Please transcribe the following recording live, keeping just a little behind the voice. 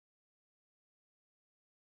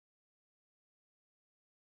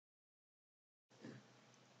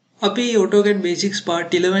අපි AutoCAD Basics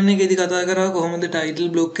Part 11 එකේදී කතා කරා කොහොමද title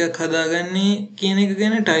block එකක් හදාගන්නේ කියන එක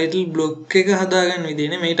ගැන. title block එක හදාගන්න විදිය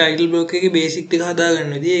නේ මේ title block එකේ basic ටික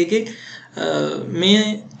හදාගන්න විදිය. ඒකේ මේ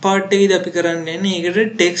part එකේදී අපි කරන්න යන්නේ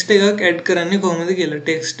ඒකට text එකක් add කරන්නේ කොහොමද කියලා.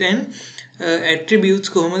 text and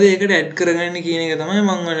attributes කොහොමද ඒකට add කරගන්නේ කියන එක තමයි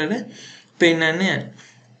මම ඔයාලට පෙන්නන්න යන්නේ.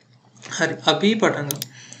 හරි අපි පටන් ගමු.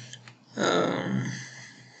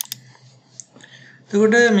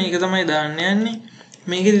 එතකොට මේක තමයි දාන්න යන්නේ.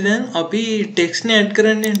 මේකෙදි දැන් අපි text නේ add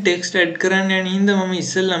කරන්නේ. text add කරන්න යන හින්දා මම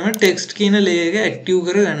ඉස්සෙල්ලාම text කියන layer එක active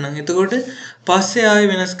කරගන්නම්. එතකොට පස්සේ ආයෙ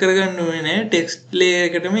වෙනස් කරගන්න ඕනේ නැහැ. text layer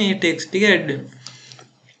එකටම මේ text ටික add වෙනවා.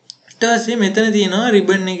 ඊට පස්සේ මෙතන තියෙනවා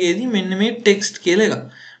ribbon එකේදී මෙන්න මේ text කියලා එකක්.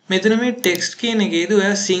 මෙතන මේ text කියන එකේදී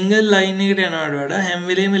ඔයා single line එකට යනවට වඩා හැම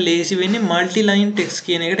වෙලේම ලේසි වෙන්නේ multi line text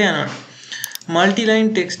කියන එකට යනවා. multi line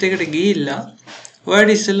text එකට ගිහිල්ලා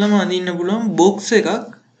ඔයාලට ඉස්සෙල්ලාම අඳින්න පුළුවන් box එකක්.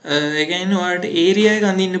 ඒ කියන්නේ ඔයාලට area එක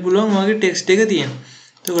අඳින්න පුළුවන් වගේ text එක තියෙනවා.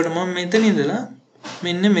 එතකොට මම මෙතන ඉඳලා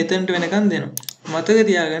මෙන්න මෙතනට වෙනකන් දෙනවා. මතක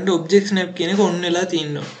තියාගන්න object snap කියන එක on වෙලා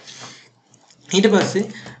තියෙනවා. ඊට පස්සේ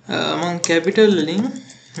මම capital වලින්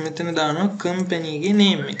මෙතන දානවා company එකේ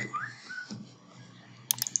name එක.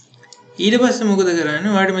 ඊට පස්සේ මොකද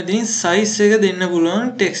කරන්නේ? ඔයාලට මෙතනින් size එක දෙන්න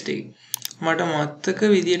පුළුවන් text එක. මට මතක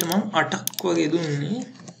විදියට මම 8ක් වගේ දුන්නේ.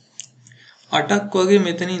 8ක් වගේ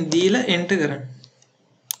මෙතනින් දීලා enter කරන්න.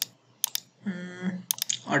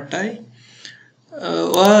 8යි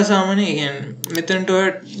ඔයා සාමාන්‍ය කියන්නේ මෙතනට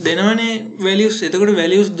ඔයා දෙනවනේ values. එතකොට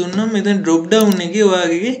values දුන්නම් මෙතන drop down එකේ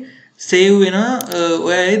ඔයාගේ save වෙනවා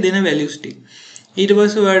ඔයා දෙන values ටික. ඊට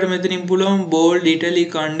පස්සේ ඔයාලට මෙතනින් පුළුවන් bold,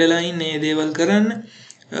 italic, underline මේ දේවල් කරන්න.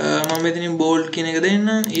 මම මෙතනින් bold කියන එක දෙන්න.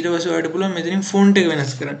 ඊට පස්සේ ඔයාලට පුළුවන් මෙතනින් font එක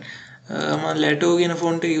වෙනස් කරන්න. මම lato කියන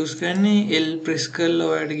font එක use කරන්නේ. L press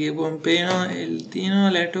කරලා ඔයාලට ගියපුවම පේනවා L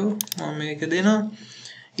තියෙනවා lato. මම මේක දෙනවා.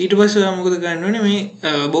 ඊට පස්සේ ඔයා මොකද ගන්න ඕනේ මේ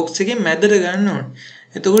box එකේ මැදට ගන්න ඕනේ.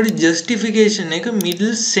 එතකොට justification එක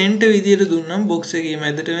middle center විදියට දුන්නම් box එකේ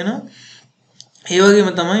මැදට වෙනවා. ඒ වගේම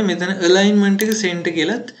තමයි මෙතන alignment එක center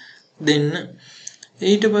කියලාත් දෙන්න.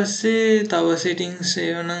 ඊට පස්සේ තව settings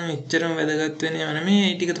ඒවා නම් එච්චරම වැදගත් වෙන්නේ නැහැ. මේ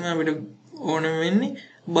ටික තමයි අපිට ඕන වෙන්නේ.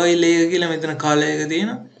 by layer කියලා මෙතන color එක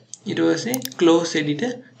තියෙනවා. ඊට පස්සේ close edit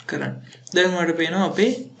කරන්න. දැන් මට පේනවා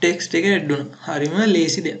අපේ text එක add වුණා. හරිම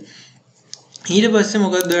ලේසි දෙයක්. ඊට පස්සේ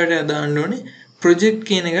මොකක්ද ඔයාලට දාන්න ඕනේ project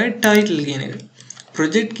කියන එකයි title කියන එකයි.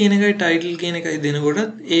 project කියන එකයි title කියන එකයි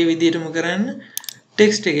දෙනකොටත් ඒ විදිහටම කරන්න.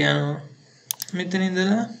 text එක යනවා මෙතන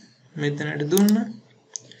ඉඳලා මෙතනට දුන්නා.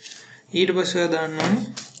 ඊට පස්සේ ඔයා දාන්න ඕනේ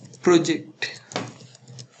project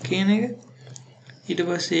කියන එක. ඊට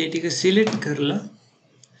පස්සේ ඒ ටික select කරලා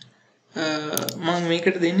මම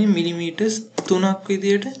මේකට දෙන්නේ millimeters 3ක්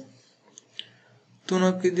විදියට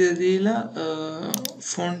දීලා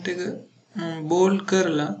font එක bold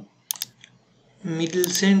කරලා middle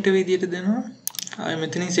center විදියට දෙනවා. ආයෙ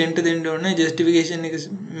මෙතනින් center දෙන්න ඕනේ. justification එක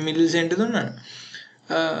middle center දුන්නා.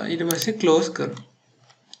 ඊට පස්සේ close කරනවා.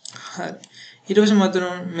 හරි. ඊට පස්සේ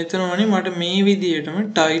මෙතන ඕනේ මට මේ විදියටම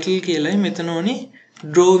title කියලායි මෙතන ඕනේ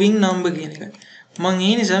drawing number කියන එකයි. මම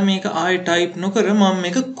ඒ නිසා මේක ආයෙ type නොකර මම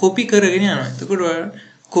මේක copy කරගෙන යනවා. එතකොට ඔයාලා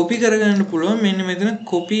copy කරගන්න පුළුවන් මෙන්න මෙතන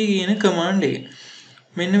copy කියන command එක.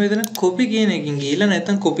 මෙන්න මෙතන copy කියන එකකින් ගිහලා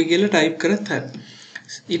නැත්නම් copy කියලා type කරත් හරි.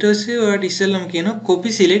 ඊට පස්සේ ඔයාලට ඉස්සෙල්ලාම කියනවා copy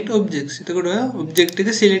select objects. එතකොට ඔයා object එක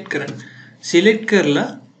select කරන්න. select කරලා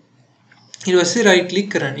ඊට පස්සේ right click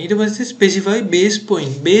කරන්න. ඊට පස්සේ specify base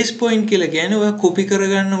point. base point කියලා කියන්නේ ඔයා copy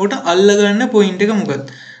කරගන්නකොට අල්ලගන්න point එක මොකක්ද?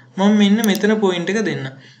 මම මෙන්න මෙතන point එක දෙන්න.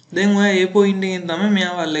 දැන් ඔයා ඒ point එකෙන් තමයි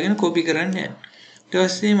මෙයාව අල්ලගෙන copy කරන්න යන්නේ. ඊට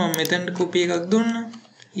පස්සේ මම මෙතනට copy එකක් දුන්නා.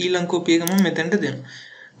 ඊළඟ copy එක මම මෙතනට දෙනවා.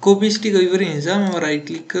 copies ටික ඉවර නිසා මම right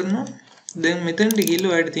click කරනවා. දැන් මෙතනට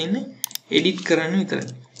ගිහලා ඔයාලට තියෙන්නේ edit කරන්න විතරයි.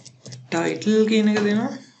 title කියන එක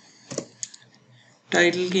දෙනවා.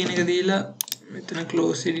 title කියන එක දීලා මෙතන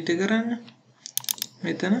close edit කරන්න.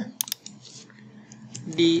 මෙතන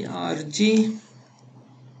drg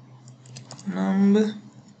number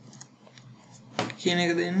කියන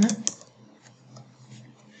එක දෙන්න.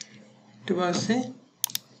 ඊට පස්සේ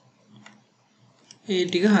ඒ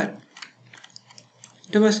ටික හරි.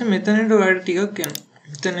 ඊට පස්සේ මෙතනට ඔයාලට ටිකක් යනවා.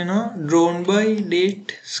 මෙතන එනවා drawn by, date,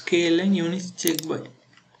 scale and units check by.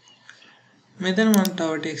 මෙතන මම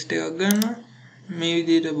තව text එකක් ගන්නවා. මේ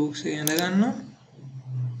විදිහට box එක ඇඳ ගන්නවා.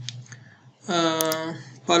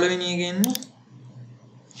 පළවෙනි එක එන්නේ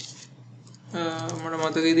මට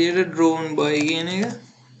මතක විදිහට drawn by කියන එක.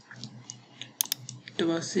 ඊට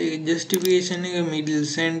පස්සේ justification එක middle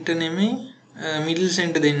center නෙමෙයි. middle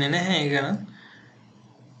center දෙන්නේ නැහැ ඒක නම්.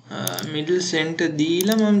 middle center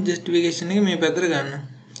දීලා මම justification එක මේ පැත්තට ගන්නවා.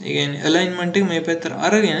 ඒ කියන්නේ alignment එක මේ පැත්තට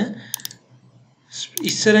අරගෙන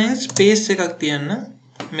ඉස්සරහින් space එකක් තියන්න.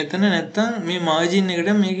 මෙතන නැත්තම් මේ මාජින් එකට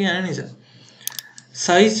මේක යන නිසා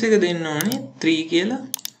size එක දෙන්න ඕනේ 3 කියලා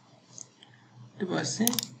ඊට පස්සේ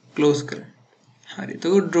close කරන්න. හරි.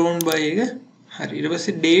 එතකොට drawn by එක හරි. ඊට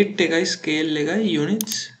පස්සේ date එකයි scale එකයි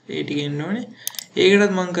units ඒ ටික එන්න ඕනේ.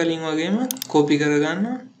 ඒකටත් මම කලින් වගේම copy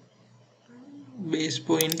කරගන්නවා. base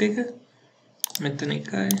point එක මෙතන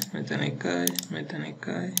එකයි මෙතන එකයි මෙතන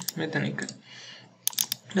එකයි මෙතන එකයි.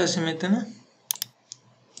 ඊට පස්සේ මෙතන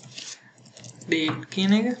date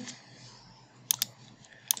කියන එක ඊට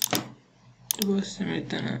පස්සේ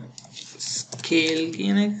මෙතන scale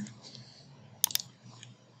කියන එක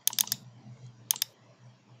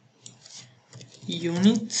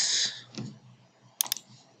units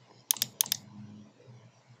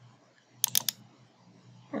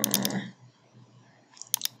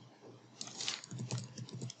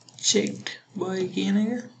checked by කියන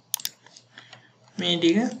එක මේ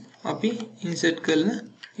ටික අපි insert කරලා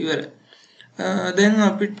ඉවරයි. දැන්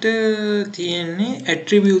අපිට තියෙන්නේ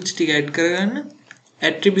attributes ටික add කරගන්න.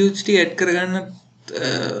 attributes ටික add කරගන්න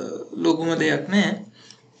ලොකුම දෙයක් නෑ.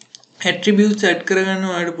 attributes add කරගන්න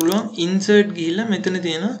ඔයාලට පුළුවන් insert ගිහිල්ලා මෙතන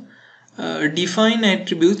තියෙන define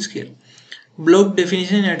attributes කියලා. block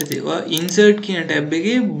definition යටතේ ඔයා insert කියන tab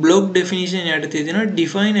එකේ block definition යටතේ තියෙනවා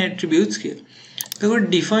define attributes කියලා. එතකොට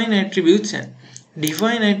define attributes යන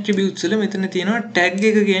define attributes වල මෙතන තියෙනවා tag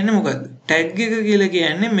එක කියන්නේ මොකද්ද? tag එක කියලා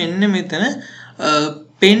කියන්නේ මෙන්න මෙතන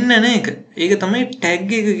පෙන්නන එක. ඒක තමයි tag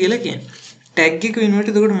එක කියලා කියන්නේ. tag එක වෙනුවට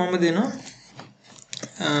එතකොට මම දෙනවා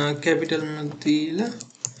capital එක දීලා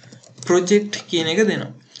project කියන එක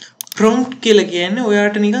දෙනවා. prompt කියලා කියන්නේ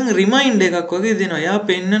ඔයාට නිකන් remind එකක් වගේ දෙනවා. එයා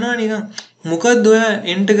පෙන්නනවා නිකන් මොකද්ද ඔයා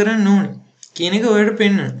enter කරන්න ඕනේ කියන එක ඔයාට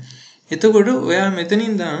පෙන්නනවා. එතකොට ඔයා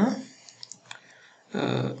මෙතනින් දානවා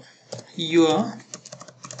your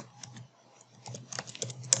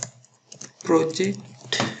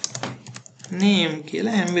project name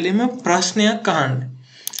කියලා හැම වෙලෙම ප්‍රශ්නයක් අහන්න.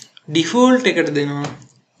 default එකට දෙනවා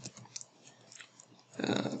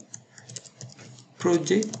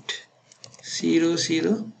project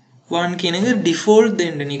 001 කියන එක default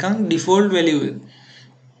දෙන්න නිකන් default value එක.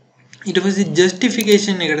 ඊට පස්සේ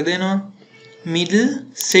justification එකට දෙනවා middle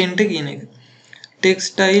center කියන එක. text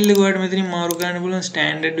style එක ඔයාලට මෙතනින් මාරු කරන්න පුළුවන්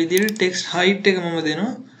standard විදියට text height එක මම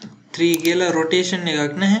දෙනවා 3 කියලා rotation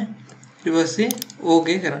එකක් නැහැ. ඊට පස්සේ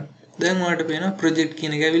okay කරන්න. දැන් ඔයාලට පේනවා project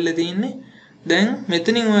කියන එක ඇවිල්ලා තින්නේ. දැන්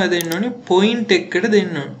මෙතනින් ඔයා දෙන්න ඕනේ point එකකට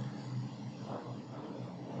දෙන්න ඕනේ.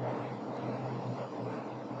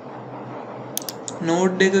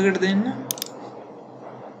 node එකකට දෙන්න.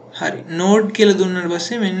 හරි. node කියලා දුන්නාට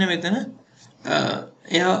පස්සේ මෙන්න මෙතන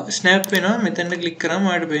එයා snap වෙනවා. මෙතනට click කරාම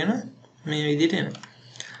ඔයාලට පේනවා මේ විදිහට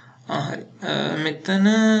එනවා. හරි. මෙතන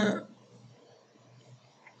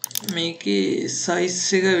මේකේ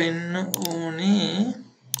size එක වෙන්න ඕනේ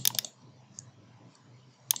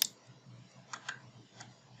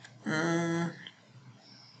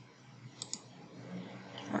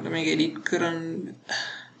මට මේක edit කරන්න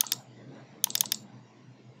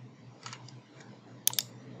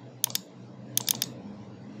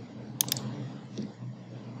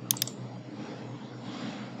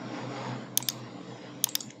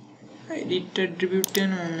edit attribute එක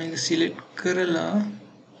මම මේක select කරලා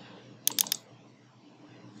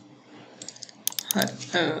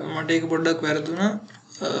හරි මට ඒක පොඩ්ඩක් වැරදුනා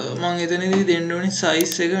මම එතනදී දෙන්න ඕනේ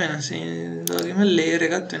size එක වෙනස් ඒ වගේම layer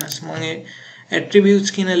එකත් වෙනස් මම ඒ attributes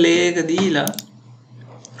කියන layer එක දීලා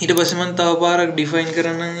ඊට පස්සේ මම තව පාරක් define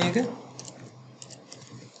කරන්නම් ඒක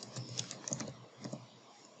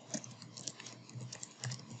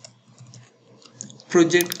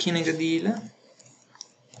project කියන එක දීලා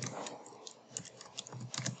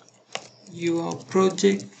your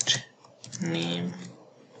project name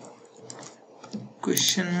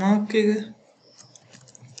question mark එක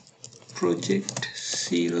project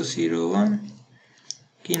 001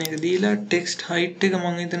 කියන එක දීලා text height එක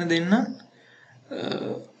මම එතන දෙන්න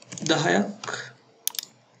 10ක්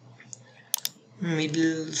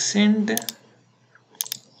middle center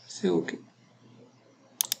so okay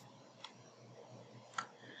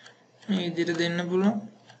මේ විදිහට දෙන්න පුළුවන්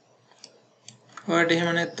ඔයාලට එහෙම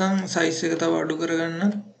නැත්නම් size එක තව අඩු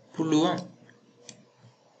කරගන්න පුළුවන්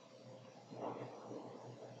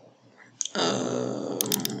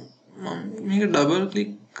මම මේක double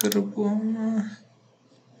click කරපුවම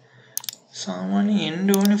සාමාන්‍ය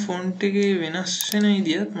එන්න ඕනේ font එකේ වෙනස් වෙන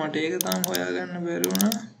විදියත් මට ඒක තාම හොයාගන්න බැරි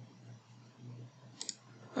වුණා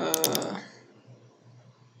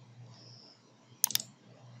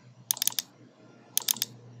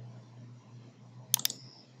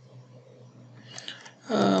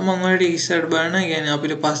මම ඔයාලට ඉස්සරහට බලන්න කියන්නේ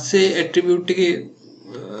අපිට පස්සේ attribute එකේ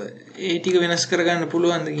ඒ ටික වෙනස් කරගන්න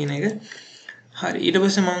පුළුවන්ද කියන එක හරි ඊට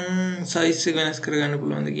පස්සේ මම size එක වෙනස් කරගන්න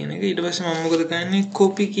පුළුවන්ද කියන එක. ඊට පස්සේ මම මොකද කරන්නේ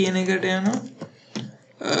copy කියන එකට යනවා.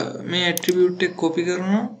 මේ attribute එක copy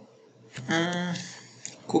කරනවා.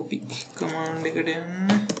 copy command එකට යන්න.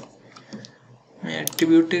 මේ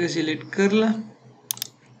attribute එක select කරලා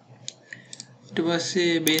ඊට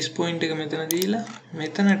පස්සේ base point එක මෙතන දීලා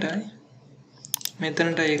මෙතනටයි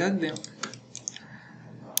එකක් දෙනවා.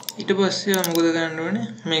 ඊට පස්සේ මොකද කරන්න ඕනේ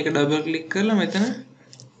මේක double click කරලා මෙතන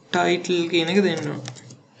title කියන එක දෙන්න ඕනේ.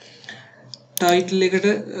 title එකට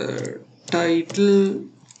title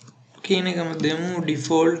කියන එකම දෙමු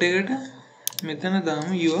default එකට මෙතන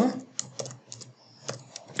දාමු your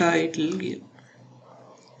title කියලා.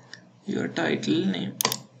 your title name.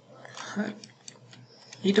 හරි.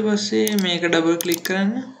 ඊට පස්සේ මේක double click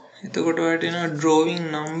කරන්න. එතකොට ඔයාලට එනවා drawing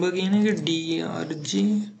number කියන එක drg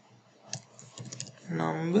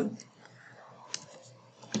number.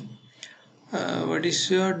 What is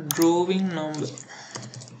your drawing number?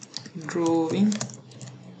 Drawing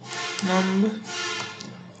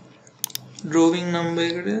number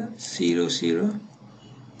එකට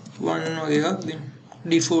 001 වගේ එකක් දෙමු.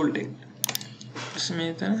 default එක.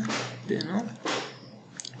 මෙතන දෙනවා.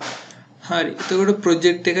 හරි. එතකොට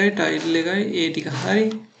project එකයි title එකයි ඒ ටික හරි.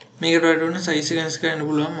 මේකට වඩා වෙන size එක වෙනස් කරන්න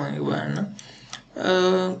පුළුවන් මම ඒක බලන්න.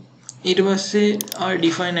 ඊට පස්සේ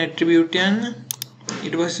define attribute යන්න.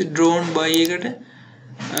 ඊට පස්සේ drawn by එකට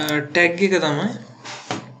tag එක තමයි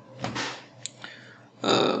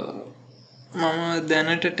මම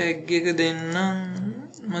දැනට tag එක දෙන්නම්.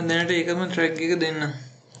 මම දැනට ඒකම tag එක දෙන්නම්.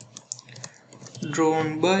 drawn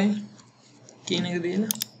by කියන එක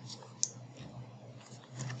දීලා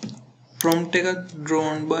prompt එකත්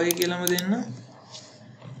drawn by කියලාම දෙන්න.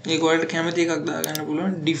 ඒක ඔයාලට කැමති එකක් දාගන්න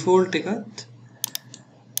පුළුවන්. default එකත්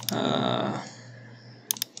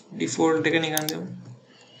default එක නිකන් දෙමු.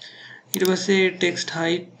 ඊට පස්සේ text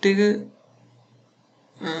height එක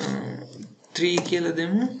 3 කියලා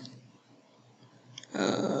දෙමු.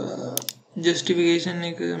 justification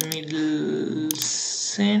එක middle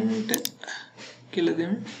cent කියලා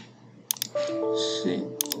දෙමු.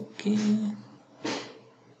 okay.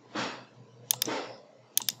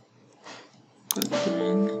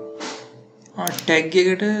 tag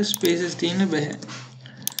එකට spaces තියෙන්න බෑ.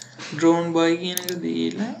 drawn by කියන එක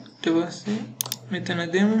දීලා ඊට පස්සේ මෙතන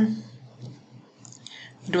දෙමු.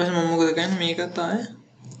 ඊට පස්සේ මම මොකද කරන්නේ මේකත් ආය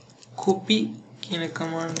copy කියන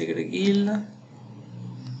command එකට ගිහිල්ලා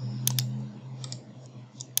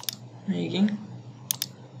මේකෙන්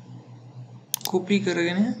copy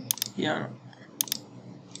කරගෙන යනවා.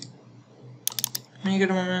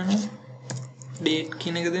 මේකට මම යනවා date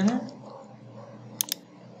කියන එක දෙනවා.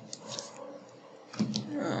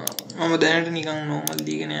 මම දැනට නිකන් normal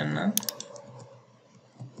දීගෙන යන්න.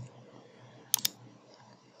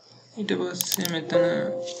 ඊට පස්සේ මෙතන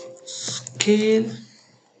scale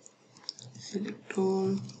select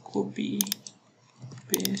all copy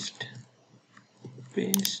paste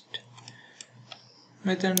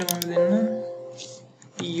මෙතනට මම දෙන්න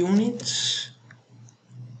units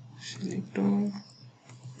select all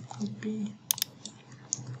copy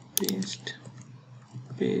paste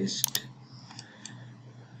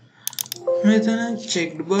මෙතන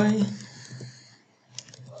checked by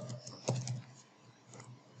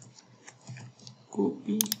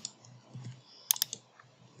copy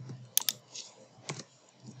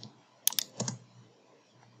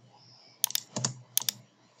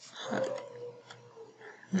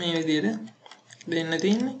මේ විදිහට දෙන්න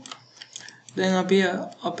තියෙන්නේ. දැන් අපි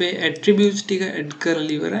අපේ attributes ටික add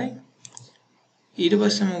කරලා ඉවරයි. ඊට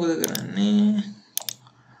පස්සේ මොකද කරන්නේ?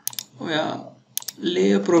 ඔයා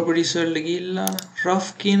layer properties වලට ගිහිල්ලා rough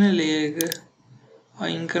කියන layer එක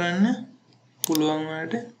අයින් කරන්න පුළුවන්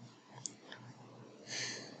වලට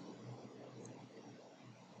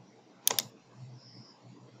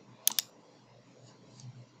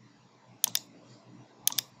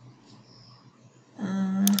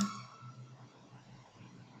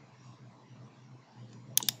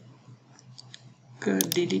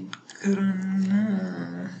delete කරන්න.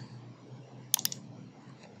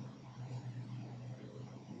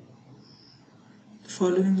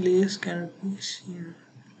 Following layers cannot be seen.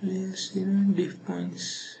 Layers zero diff points.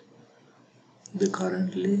 The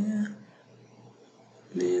current layer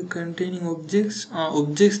containing objects.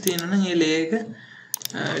 Objects තියෙනවා නම් ඒ layer එක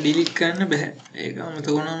delete කරන්න බෑ. ඒක අමතක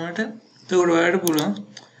වුණා මට. ඒකට ඔයාලට පුළුවන්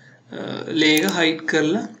layer එක hide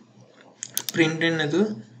කරලා print වෙන්න නැතුව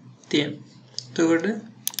තියන්න. එතකොට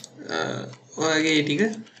ඔයාගේ ඒ ටික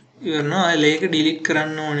ඉවරනවා. ආයෙ layer එක delete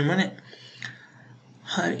කරන්න ඕනෙම නැහැ.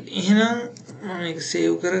 හරි. එහෙනම් මම මේක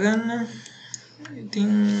save කරගන්න.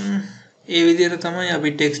 ඉතින් ඒ විදිහට තමයි අපි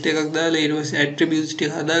ටෙක්ස්ට් එකක් දාලා ඊට පස්සේ ඇට්‍රිබියුට්ස්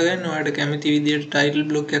ටික හදාගන්න. ඔයාලට කැමති විදිහට ටයිටල්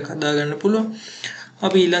බ්ලොක් එකක් හදාගන්න පුළුවන්.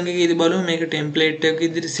 අපි ඊළඟ එකේදී බලමු මේක ටෙම්ප්ලේට් එකක්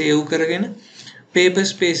විදිහට සේව් කරගෙන පේපර්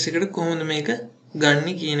ස්පේස් එකට කොහොමද මේක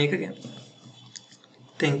ගන්න කියන එක ගැන.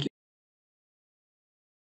 Thank you.